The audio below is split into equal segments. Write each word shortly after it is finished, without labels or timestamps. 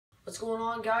What's going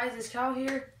on, guys? It's Kyle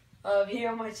here, here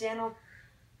on my channel.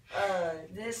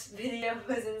 This video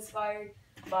was inspired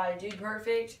by Dude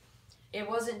Perfect. It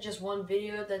wasn't just one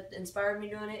video that inspired me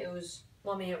doing it. It was,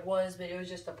 well, I mean, it was, but it was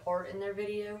just a part in their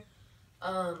video.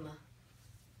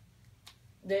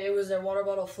 It was their water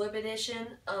bottle flip edition.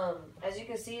 As you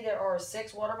can see, there are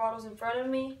 6 water bottles in front of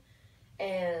me,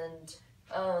 and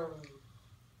I'm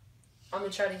gonna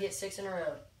try to get 6 in a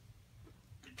row.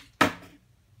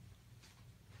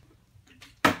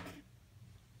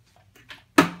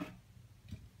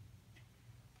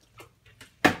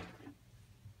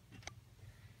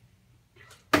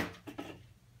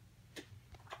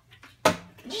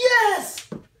 Yes!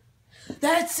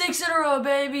 That's 6 in a row,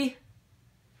 baby!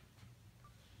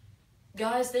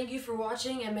 Guys, thank you for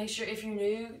watching, and make sure if you're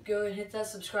new, go and hit that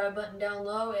subscribe button down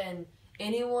low, and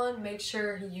anyone, make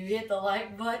sure you hit the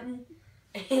like button,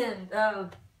 and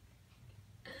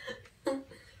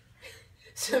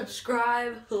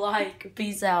subscribe, like,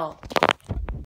 peace out.